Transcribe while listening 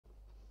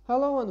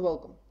Hello and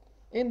welcome.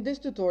 In this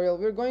tutorial,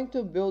 we're going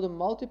to build a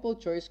multiple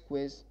choice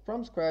quiz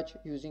from scratch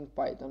using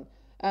Python.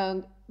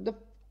 And the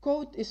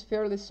code is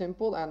fairly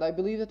simple, and I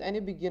believe that any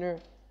beginner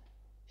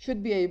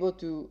should be able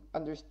to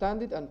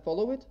understand it and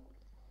follow it.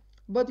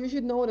 But you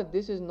should know that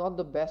this is not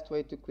the best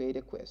way to create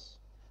a quiz.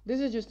 This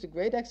is just a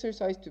great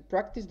exercise to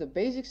practice the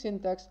basic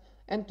syntax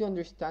and to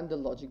understand the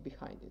logic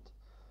behind it.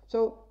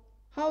 So,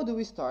 how do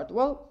we start?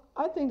 Well,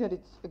 I think that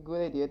it's a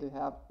good idea to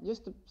have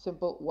just a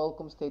simple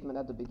welcome statement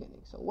at the beginning.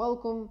 So,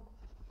 welcome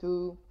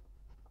to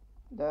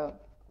the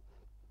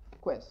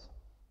quiz.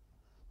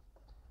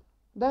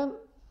 Then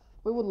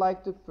we would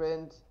like to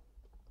print,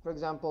 for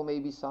example,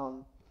 maybe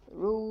some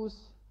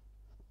rules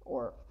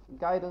or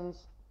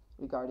guidance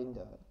regarding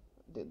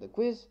the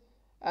quiz,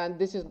 and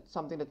this is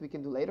something that we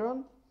can do later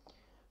on.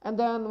 And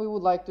then we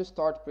would like to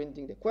start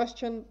printing the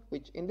question,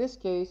 which in this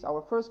case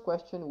our first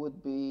question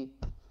would be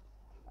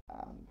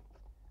um,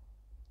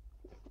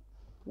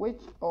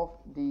 which of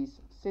these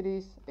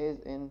cities is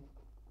in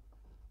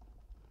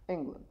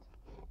England?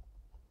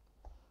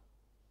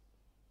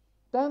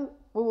 Then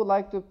we would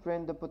like to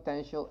print the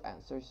potential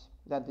answers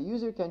that the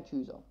user can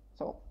choose of.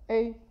 So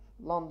A,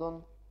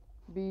 London,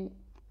 B,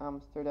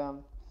 Amsterdam,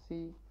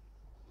 C,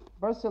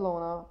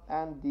 Barcelona,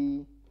 and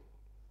D,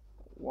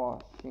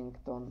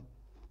 Washington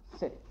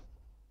City.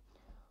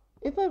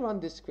 If I run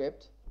this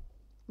script,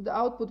 the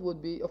output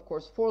would be, of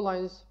course, 4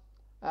 lines,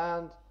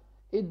 and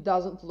it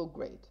doesn't look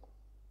great.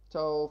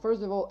 So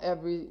first of all,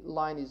 every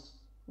line is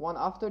one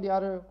after the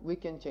other. We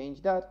can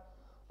change that.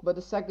 But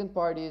the second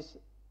part is,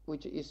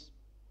 which is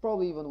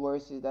probably even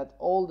worse, is that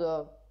all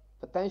the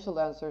potential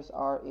answers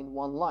are in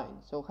one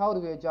line. So how do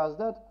we adjust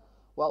that?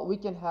 Well, we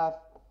can have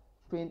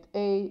print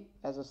A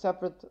as a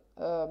separate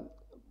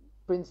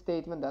print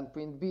statement and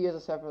print B as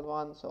a separate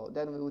one. So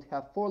then we would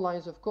have 4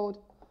 lines of code.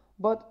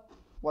 But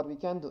what we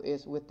can do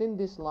is within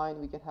this line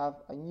we can have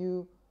a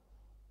new,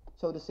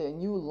 so to say, a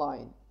new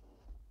line.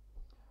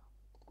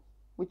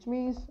 Which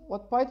means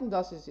what Python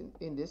does is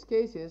in this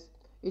case is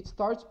it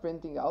starts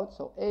printing out,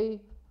 so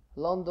A,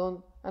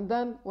 London, and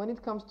then when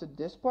it comes to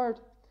this part,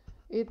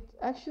 it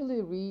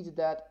actually reads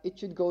that it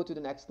should go to the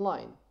next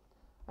line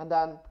and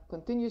then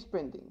continues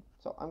printing.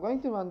 So I'm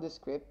going to run this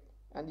script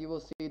and you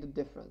will see the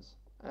difference.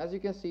 As you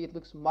can see, it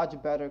looks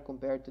much better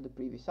compared to the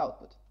previous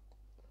output.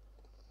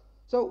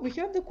 So we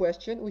have the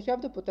question, we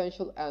have the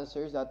potential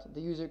answers that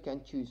the user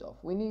can choose of.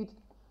 We need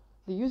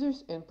the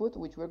user's input,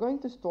 which we're going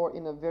to store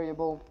in a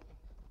variable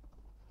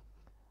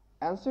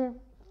answer,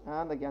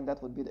 and again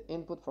that would be the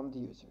input from the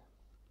user.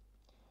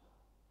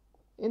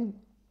 In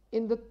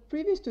the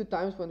previous 2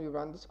 times when we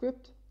run the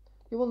script,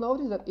 you will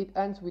notice that it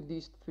ends with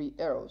these 3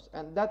 arrows,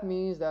 and that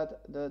means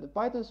that the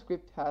Python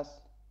script has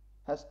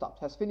stopped,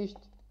 has finished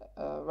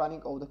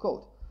running all the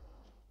code.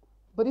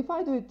 But if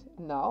I do it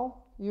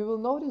now, you will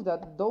notice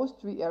that those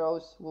 3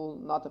 arrows will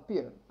not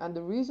appear, and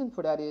the reason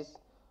for that is,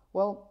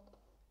 well,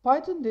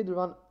 Python did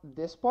run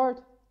this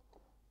part,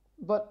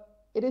 but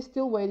it is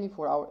still waiting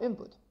for our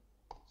input.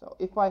 So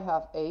if I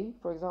have A,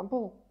 for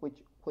example,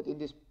 which would in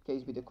this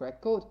case be the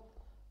correct code,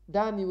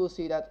 then you will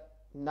see that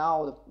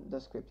now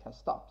the script has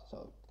stopped.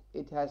 So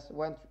it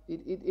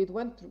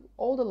went through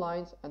all the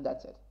lines, and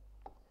that's it.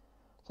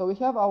 So we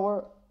have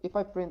our, if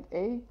I print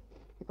A,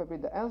 if I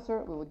print the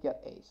answer, we would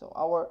get A. So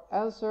our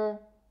answer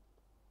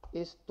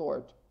is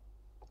stored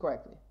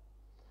correctly.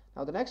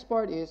 Now the next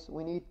part is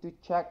we need to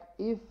check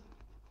if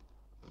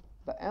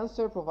the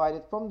answer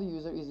provided from the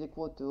user is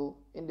equal to,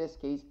 in this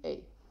case,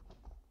 A,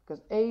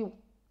 because A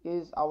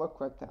is our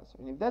correct answer.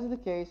 And if that's the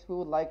case, we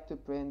would like to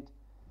print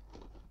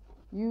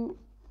you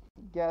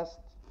guessed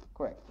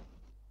correctly.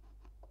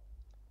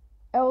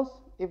 Else,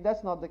 if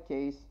that's not the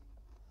case,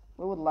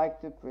 we would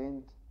like to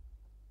print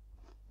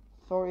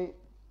sorry,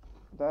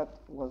 that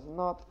was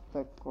not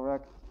the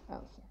correct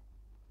answer.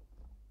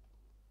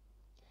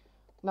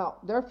 Now,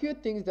 there are a few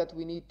things that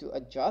we need to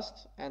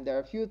adjust, and there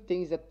are a few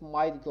things that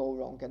might go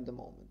wrong at the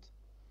moment.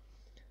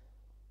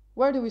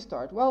 Where do we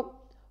start?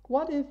 Well,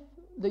 what if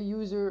the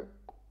user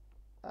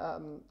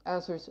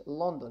answers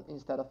London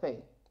instead of A?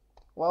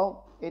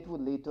 Well, it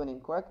would lead to an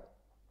incorrect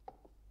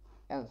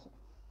answer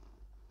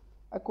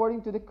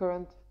according to the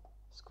current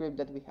script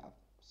that we have.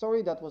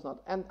 Sorry, that was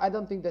not, and I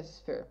don't think this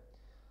is fair.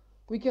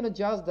 We can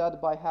adjust that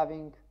by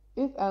having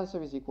if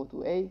answer is equal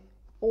to A,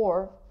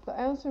 or the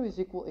answer is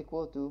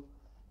equal to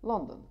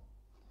London.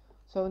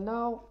 So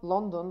now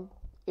London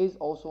is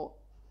also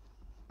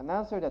an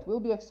answer that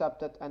will be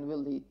accepted and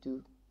will lead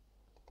to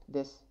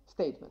this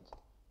statement.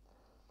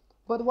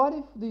 But what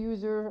if the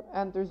user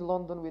enters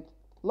London with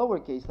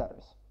lowercase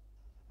letters?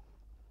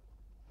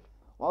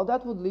 Well,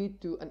 that would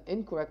lead to an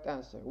incorrect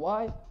answer.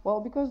 Why? Well,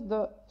 because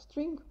the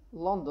string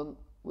London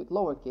with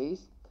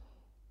lowercase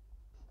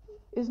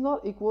is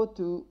not equal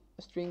to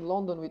string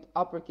London with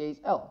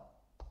uppercase L.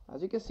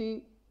 As you can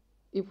see,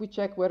 if we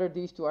check whether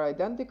these two are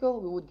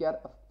identical, we would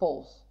get a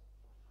false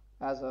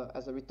as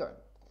a return.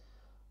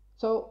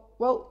 So,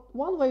 well,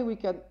 one way we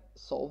can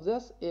solve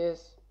this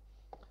is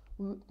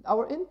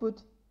our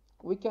input,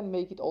 we can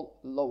make it all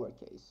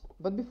lowercase.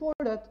 But before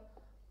that,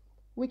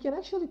 we can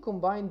actually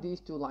combine these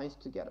two lines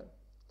together.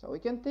 So we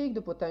can take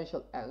the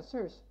potential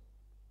answers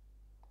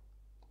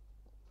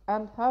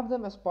and have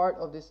them as part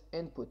of this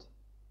input.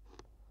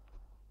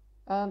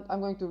 And I'm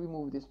going to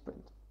remove this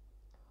print.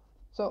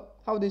 So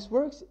how this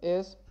works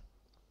is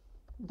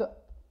the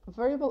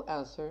variable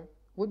answer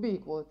would be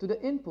equal to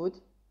the input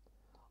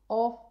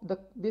of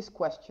this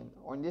question,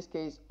 or in this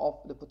case of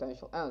the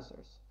potential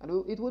answers, and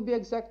it would be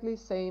exactly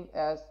same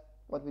as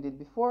what we did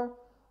before.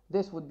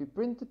 This would be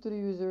printed to the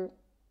user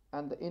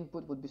and the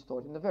input would be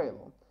stored in the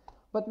variable.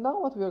 But now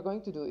what we are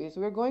going to do is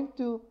we're going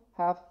to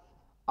have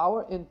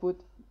our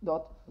input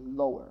dot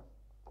lower.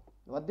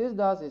 What this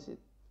does is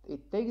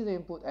it takes the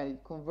input and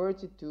it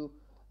converts it to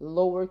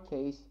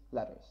lowercase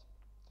letters.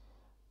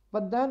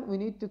 But then we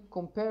need to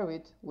compare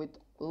it with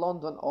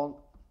London on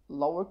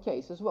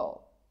lowercase as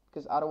well,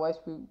 because otherwise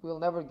we will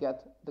never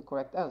get the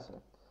correct answer.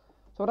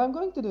 So what I'm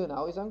going to do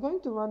now is I'm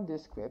going to run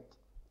this script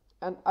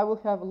and I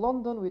will have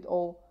London with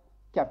all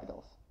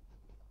capitals.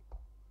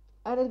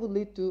 And it will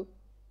lead to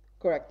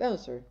correct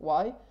answer.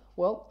 Why?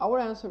 Well, our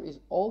answer is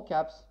all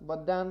caps,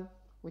 but then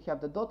we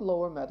have the dot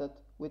lower method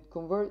which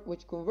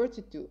converts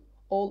it to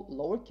all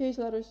lowercase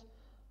letters,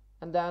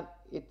 and then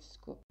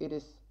it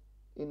is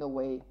in a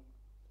way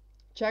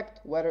checked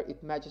whether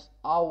it matches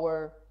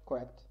our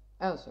correct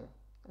answer.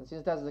 And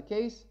since that's the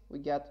case, we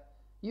get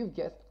you've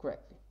guessed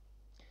correctly.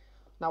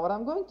 Now what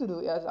I'm going to do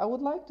is I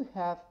would like to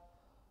have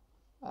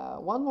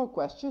one more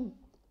question,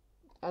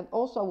 and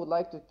also I would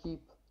like to keep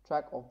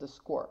track of the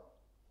score.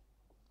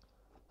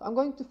 I'm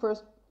going to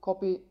first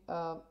copy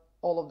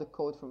all of the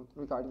code from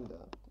regarding the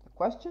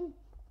question,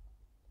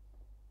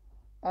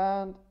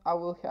 and I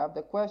will have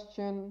the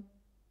question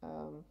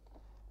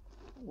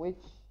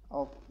which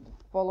of the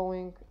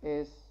following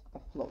is a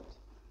float,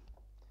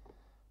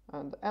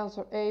 and the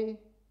answer A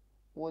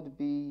would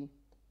be,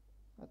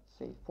 let's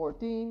say,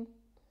 14,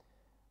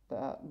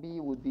 the B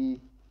would be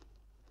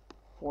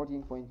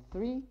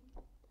 14.3,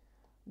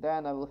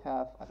 then I will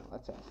have, I don't know,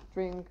 let's say a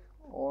string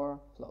or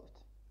float.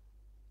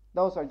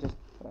 Those are just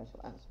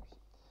potential answers.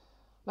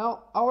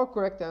 Now our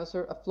correct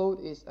answer, a float,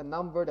 is a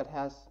number that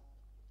has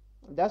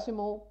a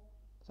decimal,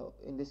 so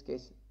in this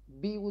case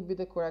B would be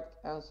the correct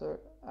answer,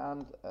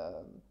 and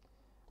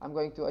I'm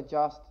going to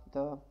adjust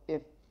the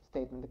if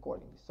statement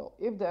accordingly. So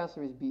if the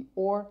answer is B,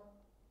 or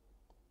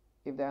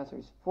if the answer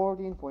is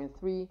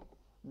 14.3,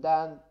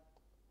 then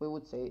we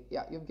would say,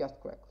 yeah, you've guessed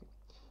correctly.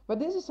 But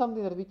this is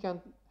something that we can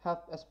have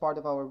as part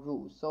of our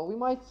rules. So we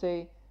might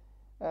say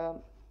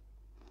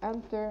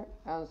enter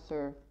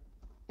answer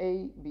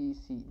A, B,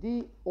 C,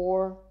 D,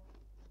 or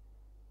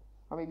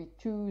maybe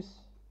choose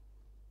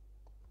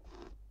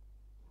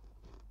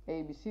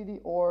A, B, C, D,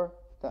 or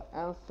the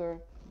answer,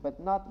 but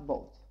not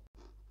both.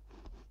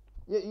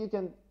 You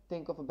can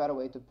think of a better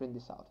way to print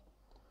this out.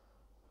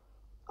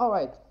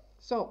 Alright,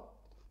 so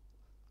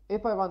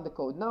if I run the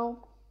code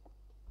now,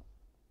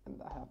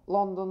 and I have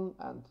London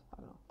and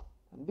I don't know,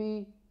 and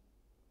B,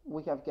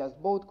 we have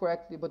guessed both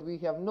correctly, but we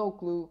have no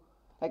clue.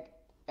 Like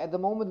at the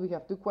moment we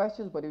have two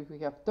questions, but if we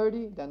have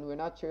 30, then we're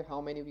not sure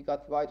how many we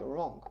got right or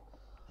wrong.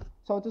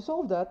 So to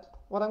solve that,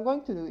 what I'm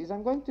going to do is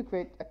I'm going to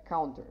create a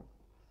counter.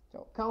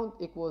 So count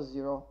equals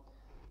 0,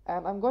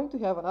 and I'm going to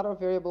have another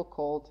variable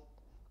called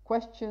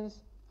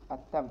questions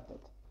attempted,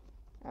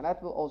 and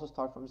that will also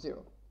start from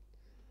 0.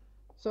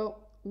 So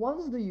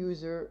once the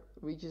user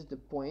reaches the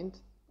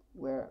point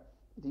where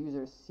the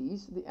user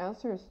sees the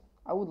answers,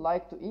 I would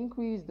like to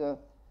increase the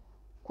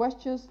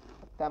questions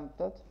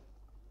attempted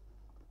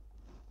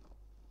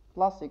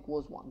plus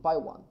equals 1 by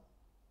 1,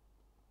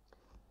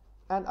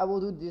 and I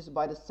will do this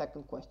by the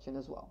second question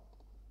as well.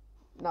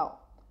 Now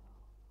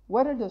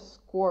whether the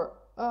score,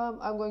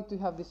 I'm going to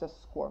have this as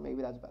score,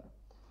 maybe that's better.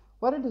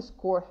 Whether the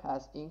score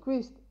has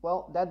increased,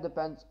 well, that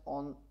depends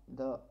on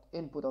the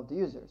input of the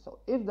user. So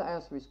if the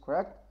answer is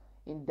correct,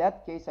 in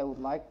that case I would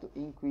like to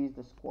increase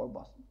the score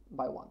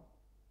by 1,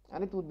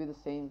 and it would be the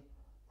same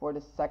for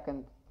the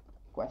second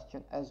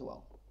question as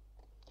well.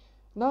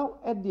 Now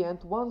at the end,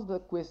 once the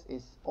quiz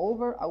is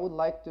over, I would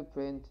like to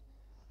print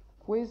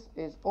quiz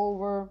is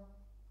over,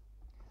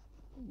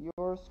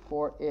 your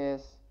score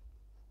is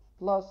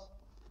plus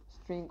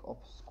string of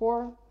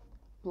score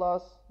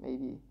plus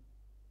maybe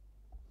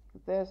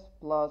this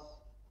plus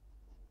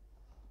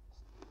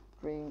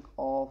string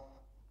of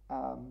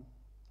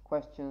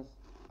questions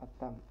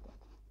attempted,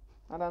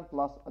 and then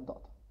plus a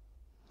dot.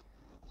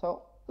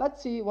 So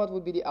let's see what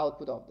would be the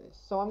output of this.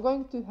 So I'm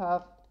going to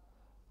have,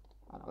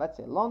 let's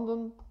say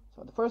London.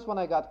 So the first one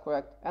I got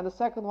correct, and the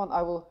second one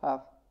I will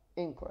have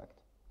incorrect.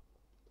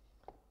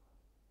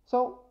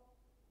 So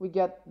we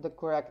get the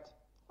correct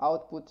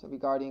output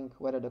regarding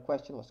whether the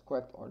question was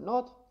correct or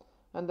not,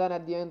 and then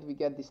at the end we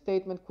get the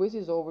statement, quiz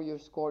is over, your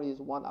score is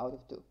 1 out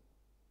of 2.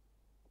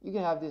 You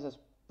can have this as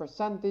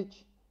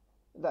percentage,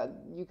 that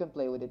you can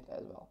play with it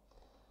as well.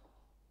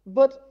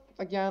 But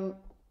again,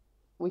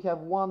 we have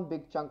one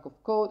big chunk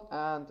of code,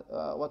 and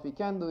what we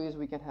can do is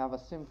we can have a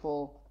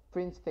simple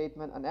print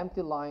statement, an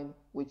empty line,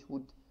 which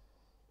would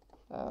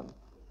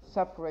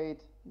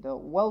separate the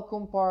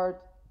welcome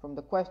part from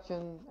the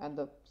question, and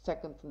the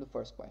second from the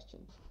first question.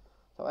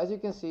 So as you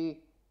can see,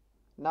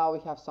 now we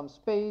have some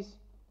space,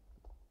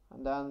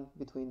 and then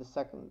between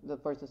the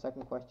first and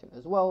second question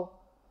as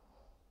well.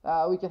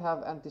 We can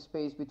have empty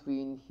space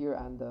between here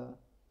and the,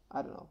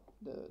 I don't know,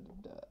 the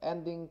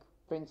ending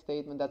print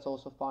statement. That's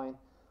also fine.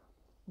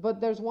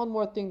 But there's one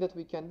more thing that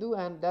we can do,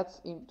 and that's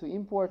to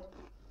import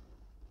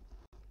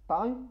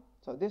time.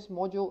 So this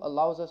module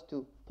allows us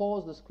to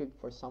pause the script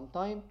for some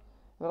time.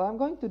 What I'm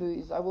going to do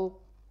is I will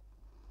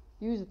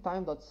use the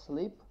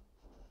time.sleep,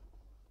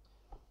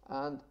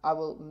 and I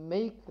will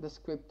make the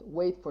script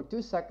wait for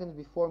 2 seconds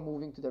before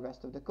moving to the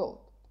rest of the code.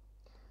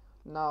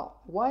 Now,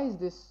 why is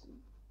this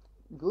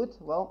good?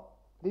 Well,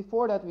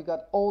 before that we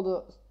got all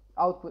the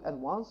output at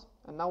once,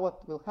 and now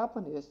what will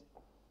happen is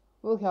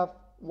we'll have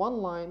one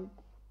line,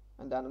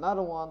 and then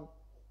another one,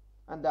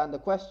 and then the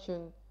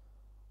question,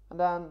 and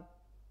then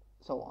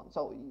so on.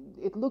 So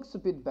it looks a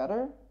bit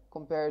better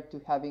compared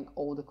to having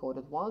all the code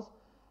at once,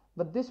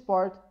 but this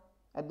part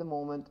at the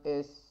moment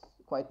is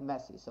quite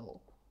messy. So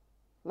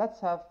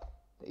let's have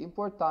the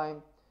import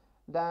time,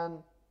 then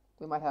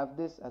we might have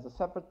this as a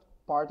separate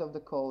part of the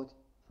code,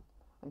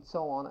 and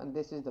so on, and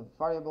this is the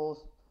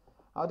variables.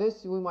 Now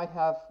this we might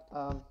have,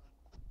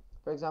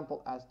 for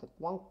example, as the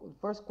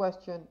first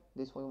question,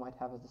 this one we might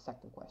have as the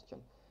second question.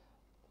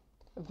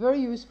 Very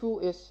useful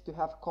is to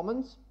have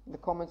comments. The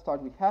comments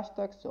start with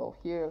hashtags, so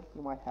here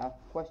you might have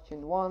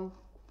question 1,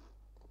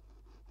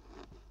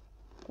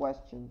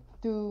 question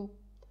 2,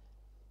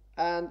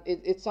 and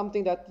it's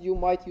something that you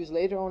might use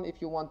later on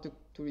if you want to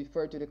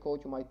refer to the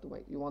code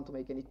you want to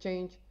make any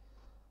change.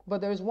 But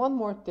there's one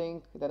more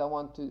thing that I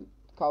want to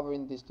cover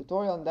in this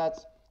tutorial, and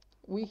that's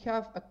we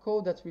have a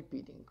code that's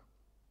repeating,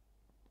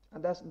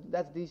 and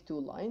that's these 2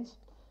 lines.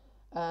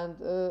 And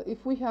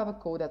if we have a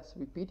code that's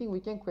repeating, we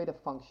can create a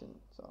function.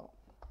 So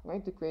I'm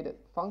going to create a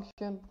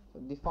function, so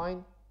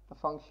define a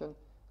function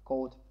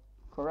called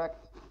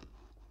correct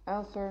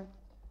answer,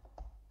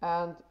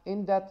 and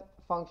in that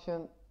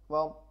function,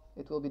 well,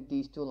 it will be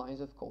these 2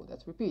 lines of code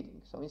that's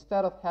repeating. So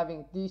instead of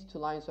having these 2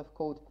 lines of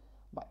code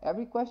by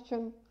every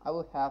question, I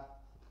will have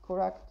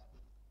correct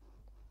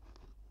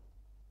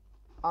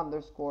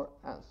underscore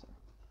answer.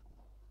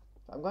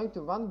 So I'm going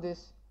to run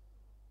this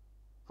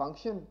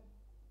function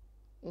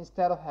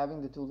instead of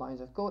having the 2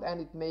 lines of code,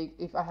 and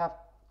if I have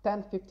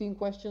 10-15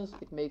 questions,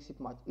 it makes it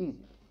much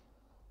easier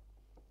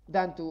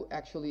than to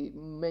actually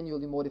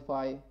manually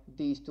modify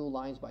these 2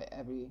 lines by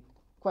every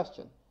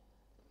question.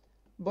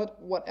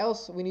 But what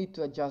else we need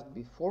to adjust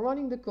before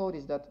running the code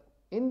is that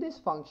in this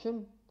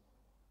function,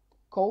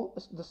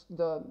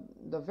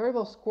 the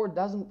variable score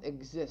doesn't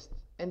exist,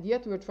 and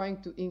yet we're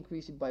trying to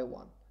increase it by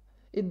 1.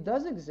 It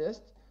does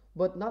exist,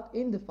 but not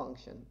in the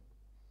function.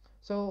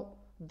 So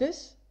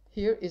this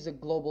here is a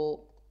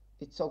global,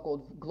 it's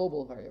so-called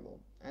global variable,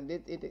 and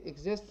it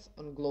exists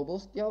on global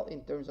scale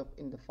in terms of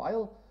in the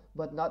file,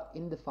 but not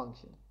in the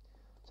function.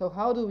 So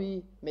how do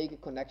we make a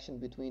connection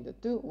between the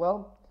two?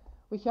 Well,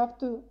 we have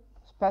to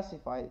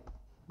specify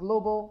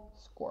global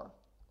score.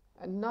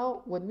 And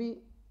now when we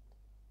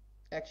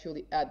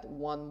actually add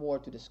one more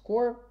to the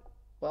score,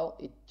 well,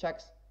 it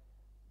checks,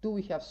 do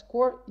we have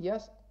score?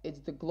 Yes, it's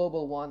the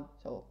global one,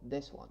 so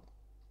this one.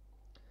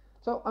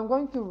 So I'm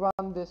going to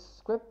run this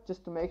script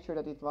just to make sure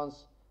that it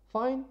runs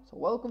fine. So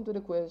welcome to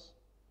the quiz.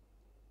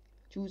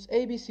 Choose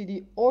A, B, C,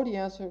 D, or the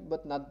answer,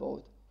 but not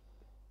both.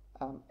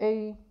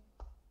 A,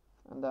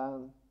 and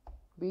then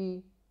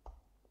B.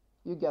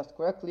 You guessed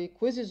correctly.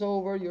 Quiz is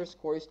over. Your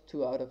score is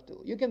 2 out of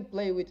 2. You can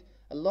play with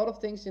a lot of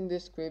things in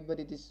this script, but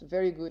it is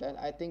very good, and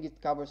I think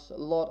it covers a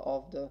lot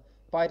of the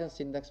Python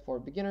syntax for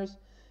beginners.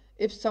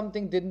 If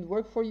something didn't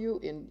work for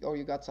you, or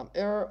you got some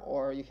error,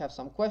 or you have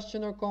some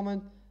question or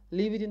comment,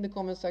 leave it in the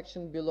comment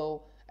section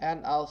below,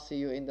 and I'll see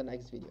you in the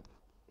next video.